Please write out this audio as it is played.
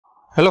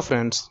Hello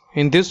friends,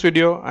 in this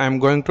video I am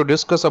going to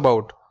discuss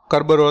about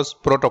Kerberos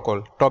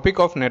protocol, topic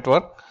of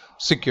network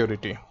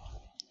security.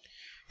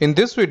 In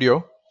this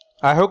video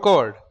I have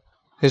covered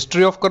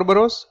history of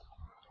Kerberos,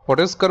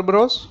 what is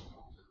Kerberos,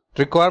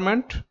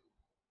 requirement,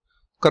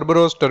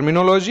 Kerberos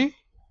terminology,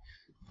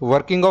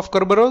 working of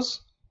Kerberos,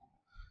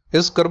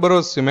 is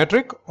Kerberos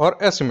symmetric or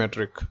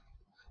asymmetric,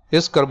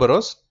 is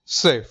Kerberos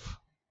safe.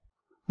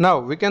 Now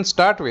we can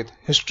start with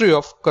history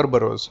of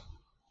Kerberos.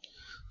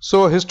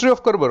 So history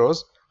of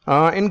Kerberos.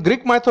 In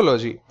Greek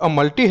mythology, a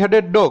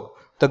multi-headed dog,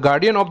 the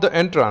guardian of the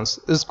entrance,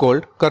 is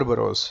called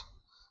Kerberos.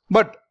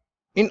 But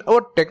in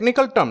our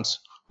technical terms,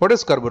 what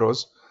is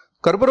Kerberos?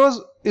 Kerberos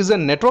is a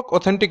network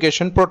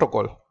authentication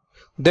protocol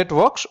that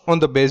works on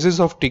the basis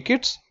of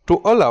tickets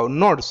to allow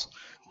nodes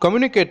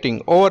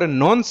communicating over a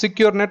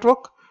non-secure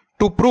network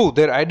to prove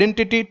their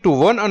identity to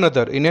one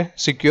another in a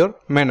secure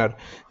manner.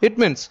 It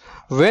means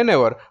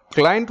whenever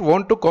client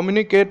want to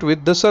communicate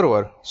with the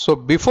server, so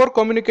before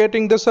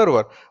communicating the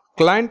server,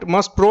 client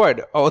must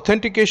provide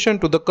authentication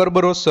to the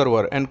Kerberos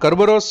server, and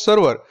Kerberos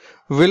server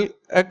will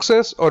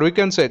access, or we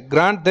can say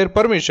grant their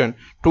permission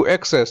to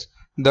access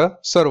the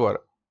server.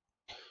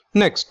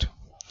 Next,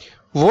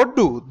 what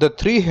do the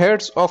three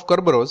heads of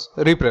Kerberos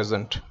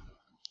represent?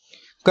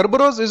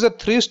 Kerberos is a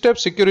three-step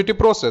security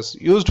process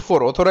used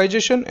for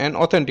authorization and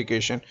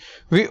authentication.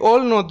 We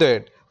all know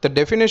that the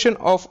definition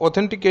of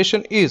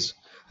authentication is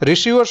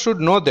receiver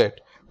should know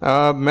that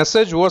a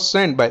message was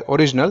sent by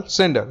original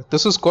sender.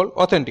 This is called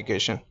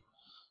authentication.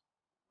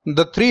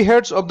 The three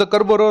heads of the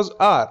Kerberos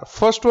are: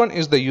 first one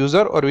is the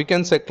user, or we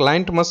can say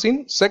client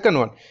machine; second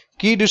one,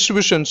 key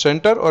distribution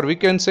center, or we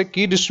can say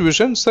key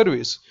distribution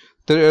service,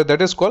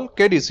 that is called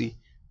KDC,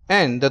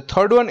 and the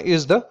third one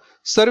is the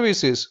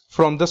services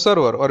from the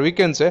server, or we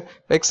can say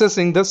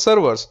accessing the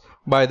servers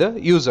by the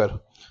user.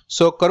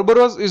 So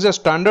Kerberos is a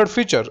standard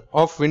feature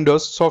of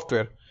Windows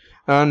software.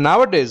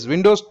 Nowadays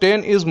Windows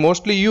 10 is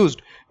mostly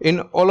used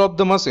in all of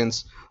the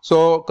machines.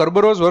 So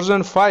Kerberos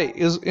version 5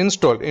 is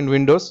installed in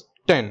Windows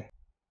 10.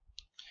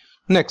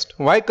 Next,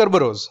 why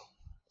Kerberos?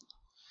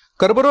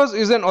 Kerberos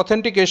is an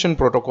authentication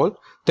protocol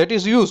that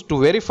is used to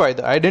verify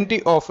the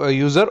identity of a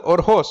user or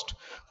host.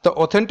 The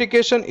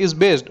authentication is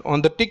based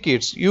on the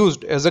tickets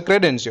used as a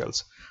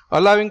credentials,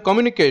 allowing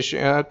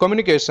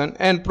communication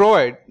and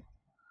provide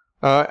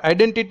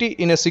identity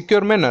in a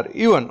secure manner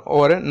even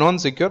over a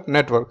non-secure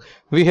network.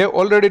 We have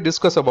already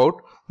discussed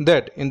about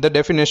that in the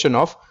definition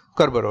of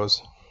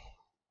Kerberos.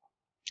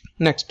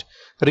 Next,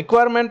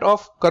 requirement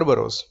of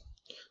Kerberos.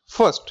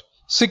 First,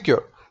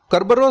 secure.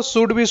 Kerberos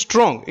should be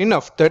strong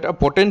enough that a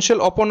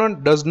potential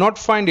opponent does not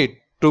find it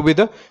to be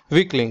the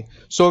weak link.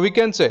 So we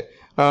can say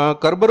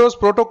Kerberos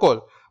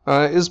protocol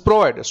is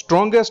provide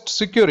strongest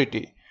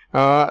security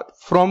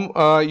from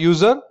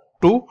user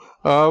to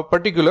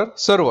particular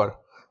server,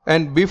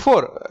 and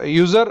before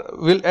user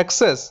will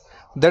access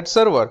that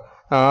server,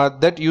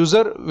 that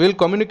user will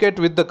communicate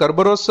with the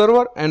Kerberos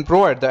server and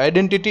provide the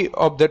identity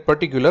of that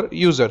particular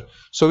user.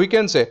 So we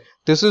can say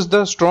this is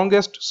the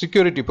strongest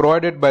security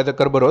provided by the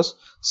Kerberos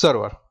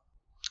server.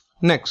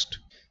 Next,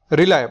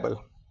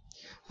 reliable.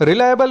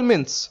 Reliable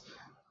means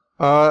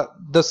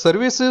the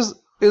services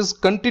is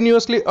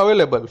continuously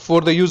available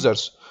for the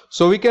users.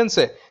 So we can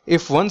say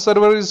if one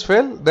server is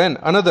failed, then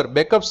another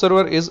backup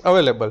server is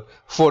available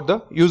for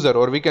the user,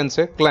 or we can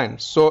say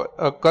client. So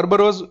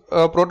Kerberos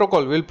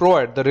protocol will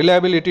provide the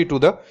reliability to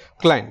the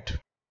client.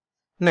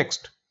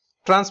 Next,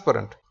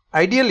 transparent.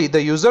 Ideally,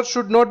 the user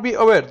should not be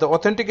aware the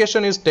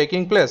authentication is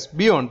taking place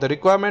beyond the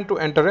requirement to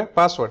enter a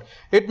password.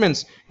 It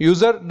means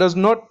user does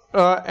not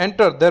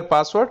enter their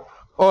password,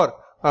 or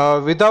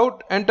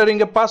without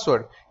entering a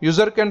password,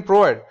 user can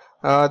provide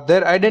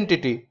their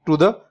identity to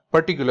the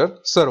particular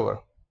server.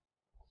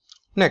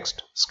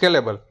 Next,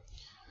 scalable.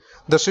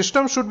 The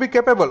system should be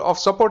capable of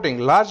supporting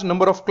large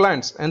number of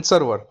clients and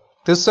server.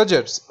 This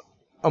suggests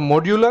a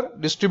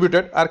modular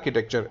distributed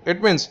architecture.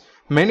 It means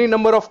many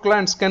number of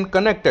clients can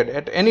connected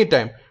at any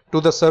time to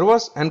the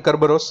servers and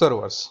Kerberos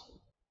servers.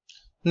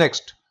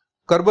 Next,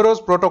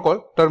 Kerberos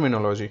protocol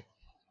terminology.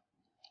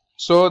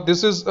 So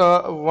this is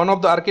one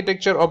of the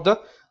architecture of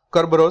the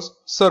Kerberos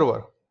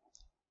server.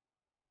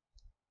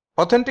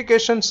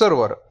 Authentication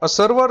server, a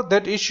server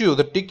that issue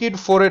the ticket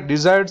for a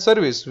desired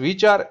service,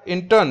 which are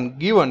in turn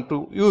given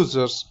to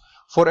users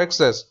for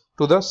access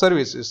to the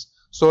services.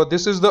 So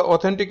this is the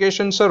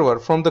authentication server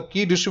from the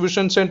key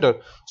distribution center.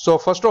 So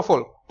first of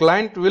all,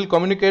 client will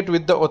communicate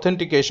with the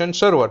authentication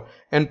server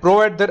and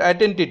provide their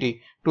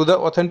identity to the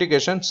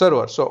authentication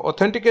server. So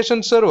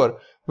authentication server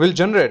will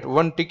generate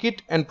one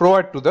ticket and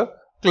provide to the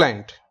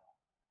client.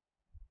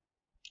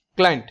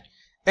 Client,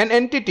 an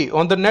entity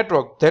on the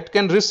network that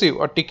can receive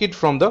a ticket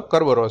from the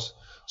Kerberos.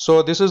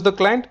 So this is the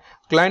client.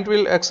 Client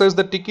will access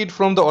the ticket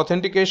from the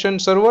authentication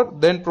server,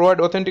 then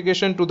provide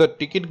authentication to the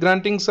ticket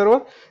granting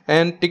server,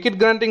 and ticket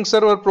granting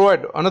server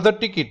provide another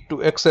ticket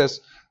to access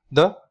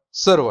the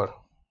server.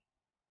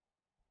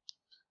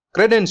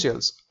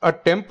 Credentials, a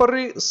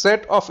temporary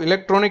set of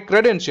electronic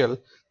credentials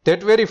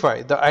that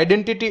verify the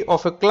identity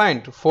of a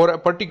client for a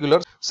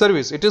particular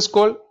service. It is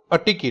called a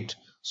ticket.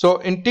 So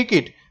in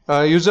ticket,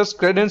 users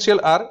credential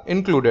are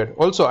included.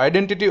 Also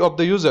identity of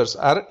the users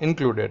are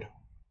included.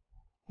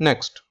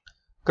 Next,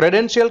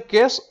 credential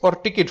case or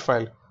ticket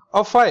file,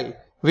 a file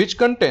which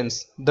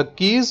contains the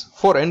keys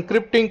for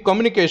encrypting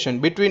communication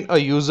between a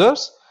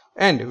users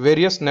and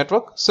various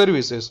network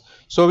services.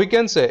 So we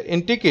can say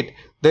in ticket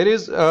there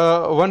is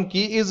one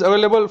key is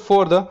available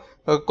for the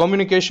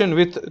communication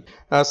with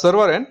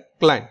server and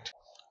client.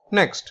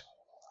 Next,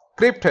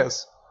 crypt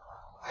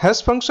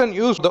hash function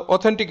used the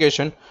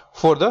authentication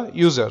for the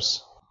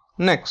users.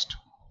 Next,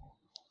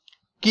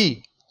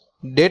 key,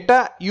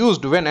 data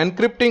used when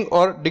encrypting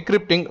or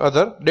decrypting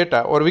other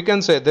data, or we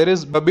can say there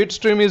is a bit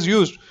stream is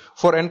used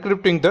for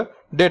encrypting the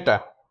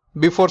data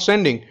before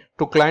sending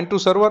to client to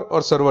server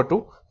or server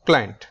to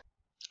client.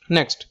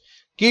 Next,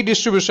 key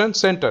distribution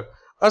center,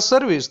 a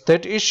service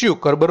that issue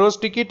Kerberos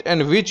ticket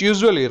and which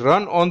usually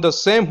run on the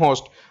same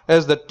host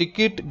as the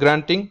ticket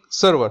granting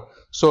server.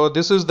 So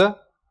this is the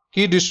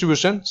key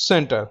distribution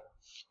center.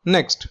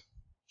 Next,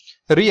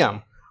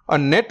 realm, a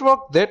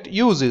network that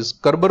uses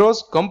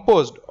Kerberos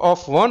composed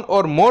of one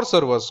or more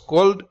servers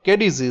called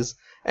KDCs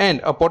and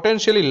a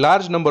potentially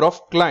large number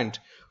of clients.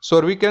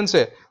 So we can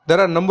say there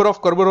are number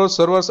of Kerberos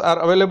servers are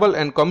available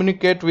and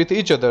communicate with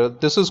each other.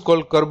 This is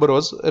called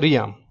Kerberos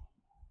realm.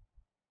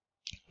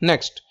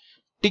 Next,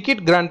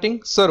 ticket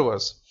granting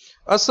servers,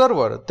 a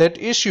server that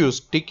issues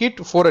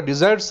ticket for a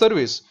desired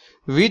service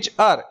which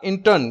are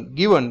in turn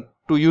given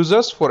to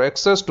users for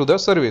access to the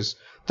service.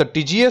 The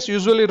TGS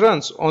usually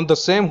runs on the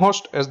same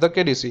host as the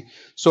KDC.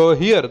 So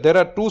here there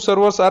are two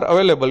servers are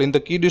available in the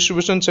key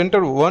distribution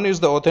center. One is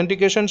the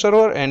authentication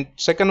server and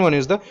second one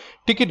is the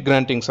ticket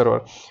granting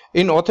server.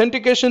 In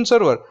authentication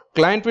server,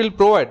 client will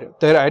provide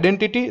their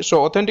identity.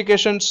 So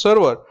authentication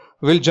server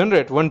will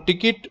generate one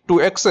ticket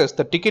to access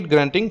the ticket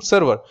granting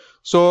server.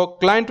 So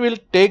client will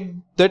take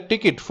the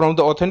ticket from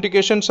the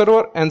authentication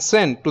server and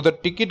send to the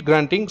ticket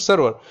granting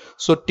server.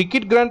 So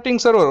ticket granting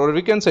server, or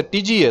we can say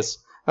TGS,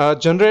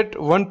 generate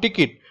one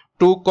ticket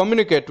to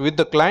communicate with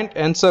the client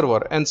and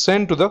server and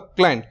send to the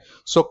client.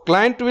 So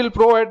client will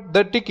provide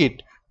the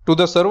ticket to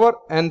the server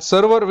and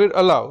server will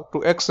allow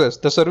to access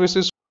the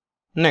services.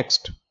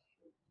 Next,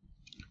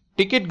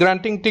 ticket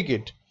granting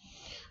ticket,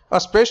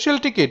 a special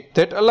ticket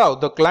that allow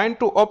the client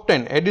to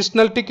obtain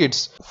additional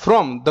tickets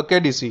from the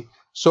KDC.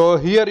 So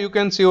here you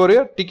can see over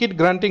here ticket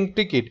granting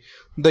ticket.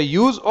 The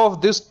use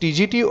of this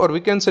TGT, or we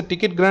can say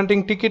ticket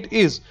granting ticket,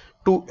 is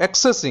to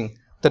accessing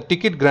the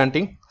ticket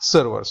granting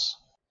servers.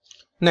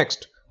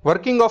 Next,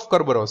 working of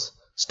Kerberos.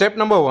 Step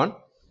number 1,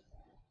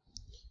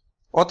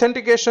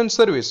 authentication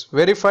service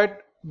verified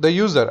the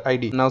user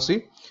ID. Now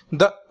see,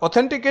 the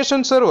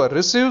authentication server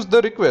receives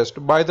the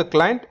request by the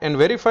client and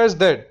verifies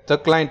that the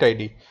client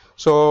ID.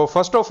 So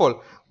first of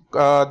all,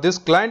 this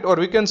client, or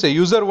we can say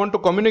user, want to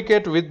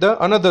communicate with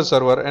the another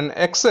server and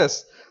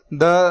access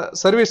the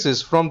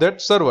services from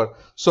that server.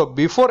 So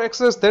before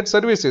access that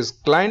services,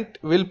 client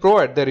will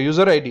provide their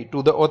user ID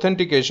to the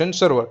authentication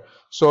server.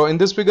 So in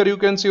this figure you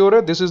can see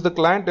over, this is the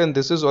client and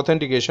this is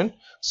authentication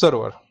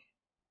server.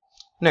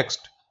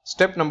 Next,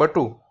 step number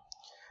 2.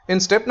 In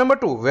step number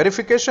 2,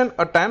 verification,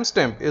 a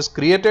timestamp is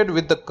created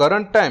with the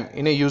current time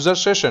in a user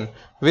session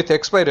with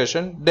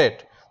expiration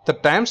date. The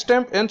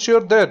timestamp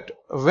ensures that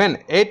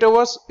when 8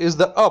 hours is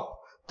the up,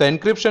 the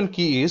encryption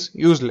key is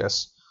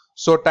useless.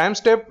 So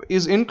timestamp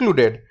is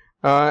included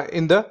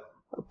in the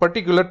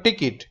particular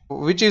ticket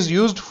which is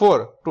used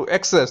for to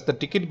access the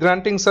ticket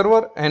granting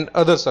server and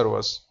other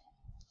servers.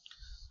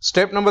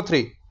 Step number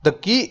 3, the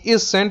key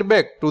is sent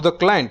back to the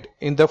client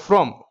in the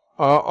form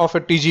of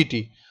a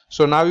TGT.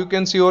 So now you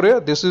can see over here,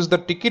 this is the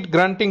ticket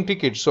granting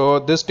ticket. So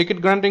this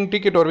ticket granting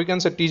ticket, or we can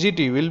say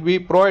TGT, will be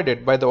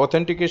provided by the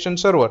authentication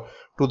server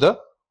to the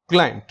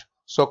client.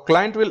 So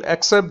client will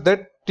accept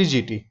that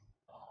TGT.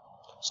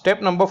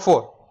 Step number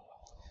 4.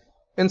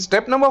 In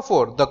step number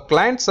 4, the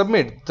client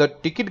submits the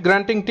ticket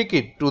granting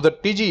ticket to the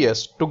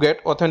TGS to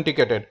get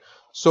authenticated.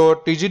 So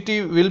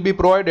TGT will be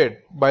provided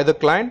by the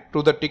client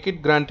to the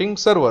ticket granting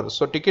server.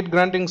 So ticket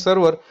granting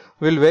server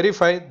will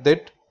verify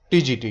that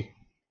TGT.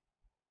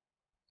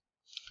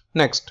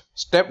 Next,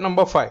 step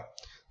number 5.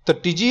 The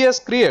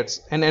TGS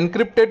creates an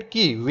encrypted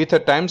key with a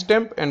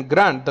timestamp and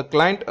grant the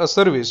client a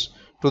service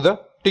to the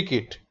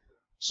ticket.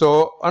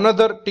 So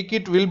another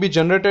ticket will be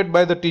generated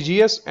by the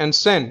TGS and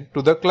sent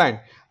to the client.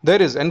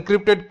 There is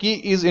encrypted key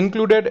is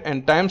included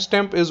and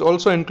timestamp is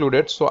also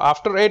included. So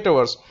after 8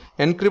 hours,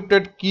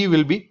 encrypted key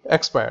will be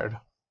expired.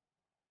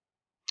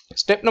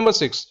 Step number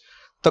 6.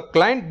 The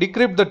client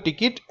decrypt the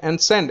ticket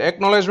and send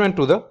acknowledgement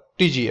to the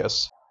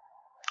TGS.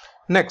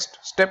 Next,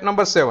 step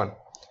number 7.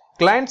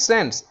 Client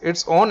sends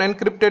its own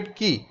encrypted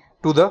key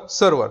to the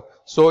server.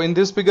 So in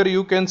this figure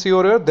you can see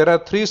over here, there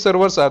are 3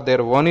 servers are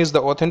there. One is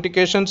the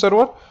authentication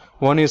server,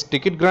 one is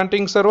ticket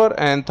granting server,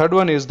 and third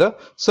one is the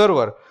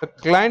server. The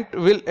client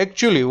will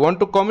actually want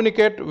to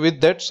communicate with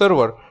that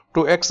server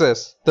to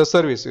access the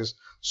services.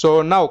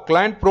 So now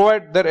client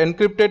provide their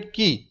encrypted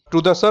key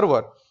to the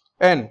server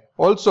and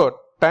also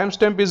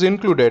timestamp is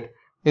included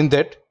in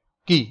that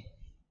key.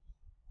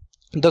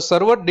 The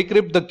server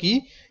decrypts the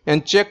key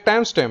and check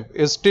timestamp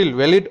is still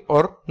valid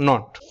or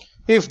not.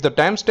 If the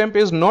timestamp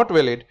is not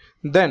valid,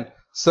 then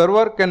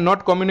server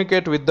cannot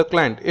communicate with the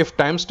client. If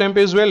timestamp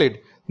is valid,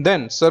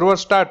 then server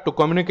start to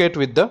communicate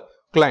with the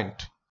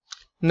client.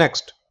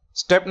 Next,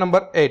 step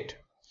number 8.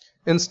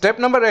 In step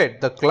number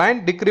 8, the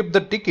client decrypt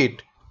the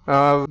ticket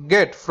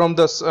get from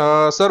the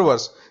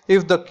servers.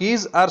 If the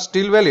keys are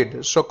still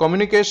valid, so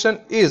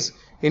communication is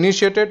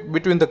initiated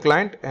between the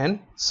client and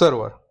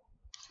server.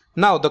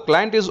 Now the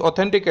client is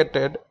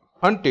authenticated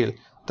until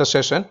the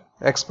session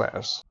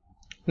expires.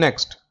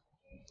 Next,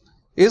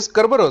 is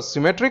Kerberos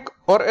symmetric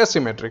or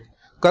asymmetric?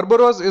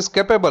 Kerberos is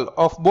capable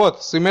of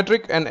both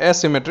symmetric and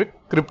asymmetric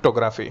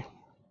cryptography.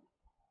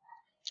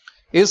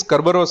 Is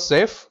Kerberos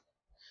safe?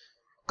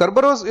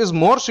 Kerberos is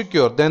more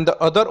secure than the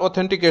other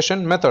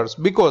authentication methods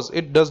because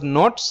it does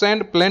not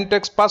send plain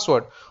text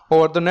password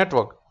over the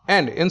network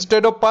and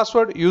instead of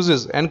password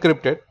uses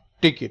encrypted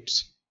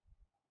tickets.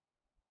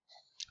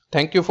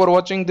 Thank you for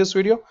watching this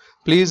video.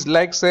 Please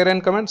like, share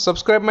and comment.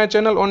 Subscribe my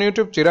channel on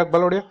YouTube, Chirag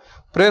Bhalodia.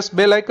 Press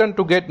bell icon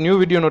to get new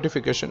video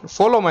notification.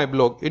 Follow my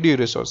blog, Edu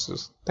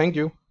Resources. Thank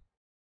you.